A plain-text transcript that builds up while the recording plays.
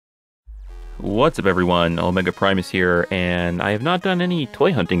What's up everyone, Omega Primus here, and I have not done any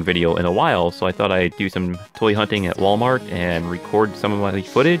toy hunting video in a while, so I thought I'd do some toy hunting at Walmart and record some of my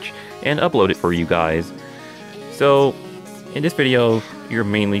footage and upload it for you guys. So, in this video, you're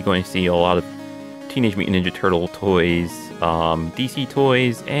mainly going to see a lot of Teenage Mutant Ninja Turtle toys, DC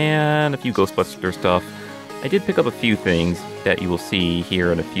toys, and a few Ghostbuster stuff. I did pick up a few things that you will see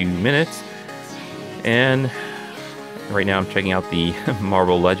here in a few minutes, and right now I'm checking out the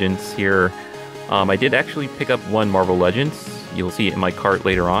Marvel Legends here. I did actually pick up one Marvel Legends. You'll see it in my cart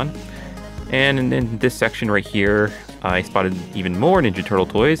later on. And in this section right here, I spotted even more Ninja Turtle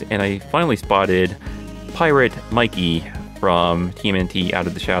toys, and I finally spotted Pirate Mikey from TMNT Out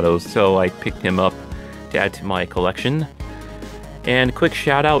of the Shadows, so I picked him up to add to my collection. And quick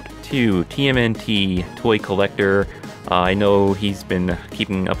shout out to TMNT Toy Collector. I know he's been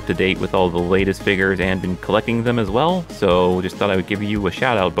keeping up to date with all the latest figures and been collecting them as well, so just thought I would give you a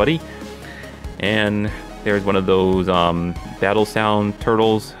shout out, buddy. And there's one of those battle sound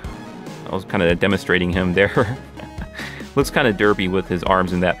turtles. I was kind of demonstrating him there. Looks kind of derpy with his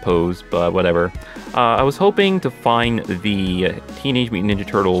arms in that pose, but whatever. I was hoping to find the Teenage Mutant Ninja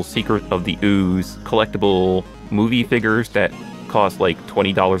Turtles Secret of the Ooze collectible movie figures that cost like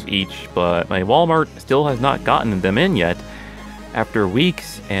 $20 each, but my Walmart still has not gotten them in yet after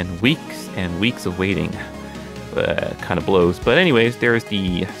weeks and weeks and weeks of waiting. Kind of blows. But anyways, there's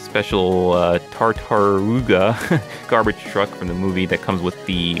the special Tartaruga garbage truck from the movie that comes with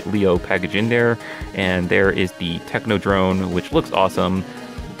the Leo package in there, and there is the Technodrone, which looks awesome.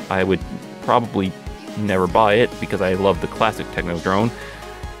 I would probably never buy it because I love the classic Technodrone.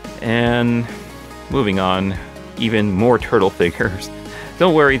 And moving on, even more turtle figures.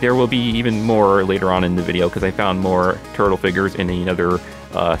 Don't worry, there will be even more later on in the video because I found more turtle figures in another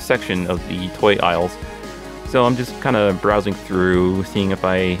section of the toy aisles. So I'm just kind of browsing through, seeing if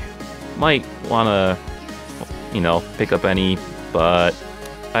I might want to, pick up any, but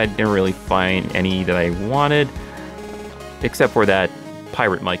I didn't really find any that I wanted, except for that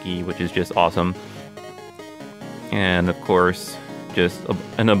Pirate Mikey, which is just awesome. And of course, just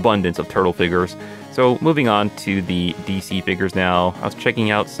an abundance of turtle figures. So moving on to the DC figures now. I was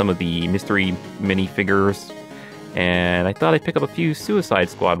checking out some of the mystery minifigures, and I thought I'd pick up a few Suicide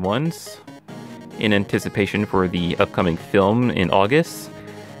Squad ones in anticipation for the upcoming film in August.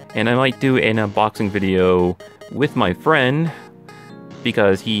 And I might do an unboxing video with my friend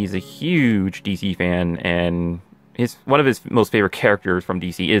because he's a huge DC fan, and one of his most favorite characters from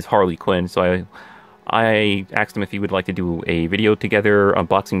DC is Harley Quinn. So I asked him if he would like to do a video together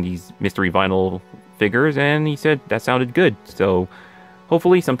unboxing these mystery vinyl figures, and he said that sounded good. So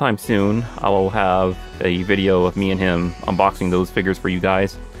hopefully sometime soon I'll have a video of me and him unboxing those figures for you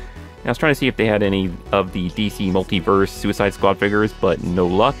guys. I was trying to see if they had any of the DC Multiverse Suicide Squad figures, but no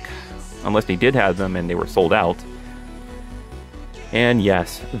luck, unless they did have them and they were sold out. And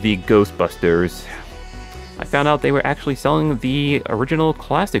yes, the Ghostbusters. I found out they were actually selling the original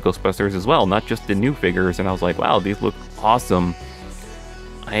classic Ghostbusters as well, not just the new figures, and I was like, wow, these look awesome.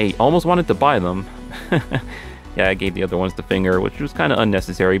 I almost wanted to buy them. Yeah, I gave the other ones the finger, which was kind of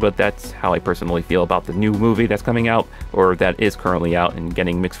unnecessary, but that's how I personally feel about the new movie that's coming out, or that is currently out and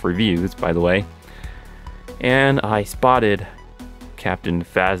getting mixed reviews, by the way. And I spotted Captain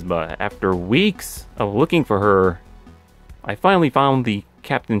Phasma. After weeks of looking for her, I finally found the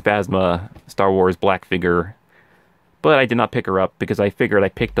Captain Phasma Star Wars black figure, but I did not pick her up because I figured I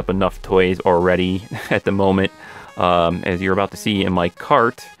picked up enough toys already at the moment. As you're about to see in my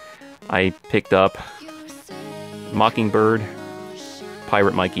cart, I picked up Mockingbird,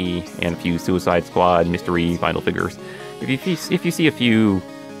 Pirate Mikey, and a few Suicide Squad mystery vinyl figures. If you see a few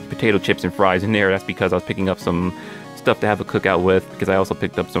potato chips and fries in there, that's because I was picking up some stuff to have a cookout with, because I also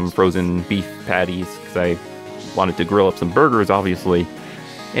picked up some frozen beef patties because I wanted to grill up some burgers, obviously.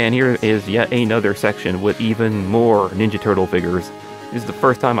 And here is yet another section with even more Ninja Turtle figures. This is the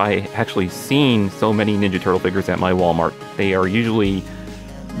first time I actually seen so many Ninja Turtle figures at my Walmart. They are usually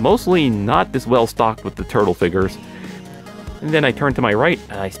mostly not this well stocked with the turtle figures. And then I turned to my right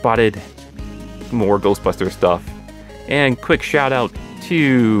and I spotted more Ghostbuster stuff. And quick shout out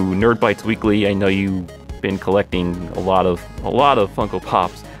to Nerd Bites Weekly. I know you've been collecting a lot of Funko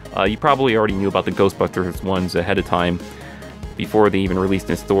Pops. You probably already knew about the Ghostbusters ones ahead of time before they even released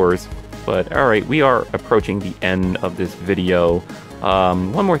in stores. But alright, we are approaching the end of this video.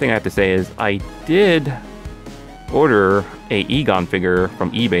 One more thing I have to say is I did order a Egon figure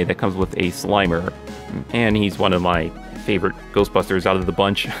from eBay that comes with a Slimer, and he's one of my favorite Ghostbusters out of the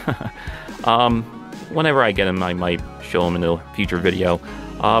bunch. Whenever I get him, I might show him in a future video.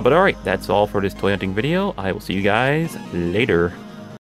 But alright, that's all for this toy hunting video. I will see you guys later.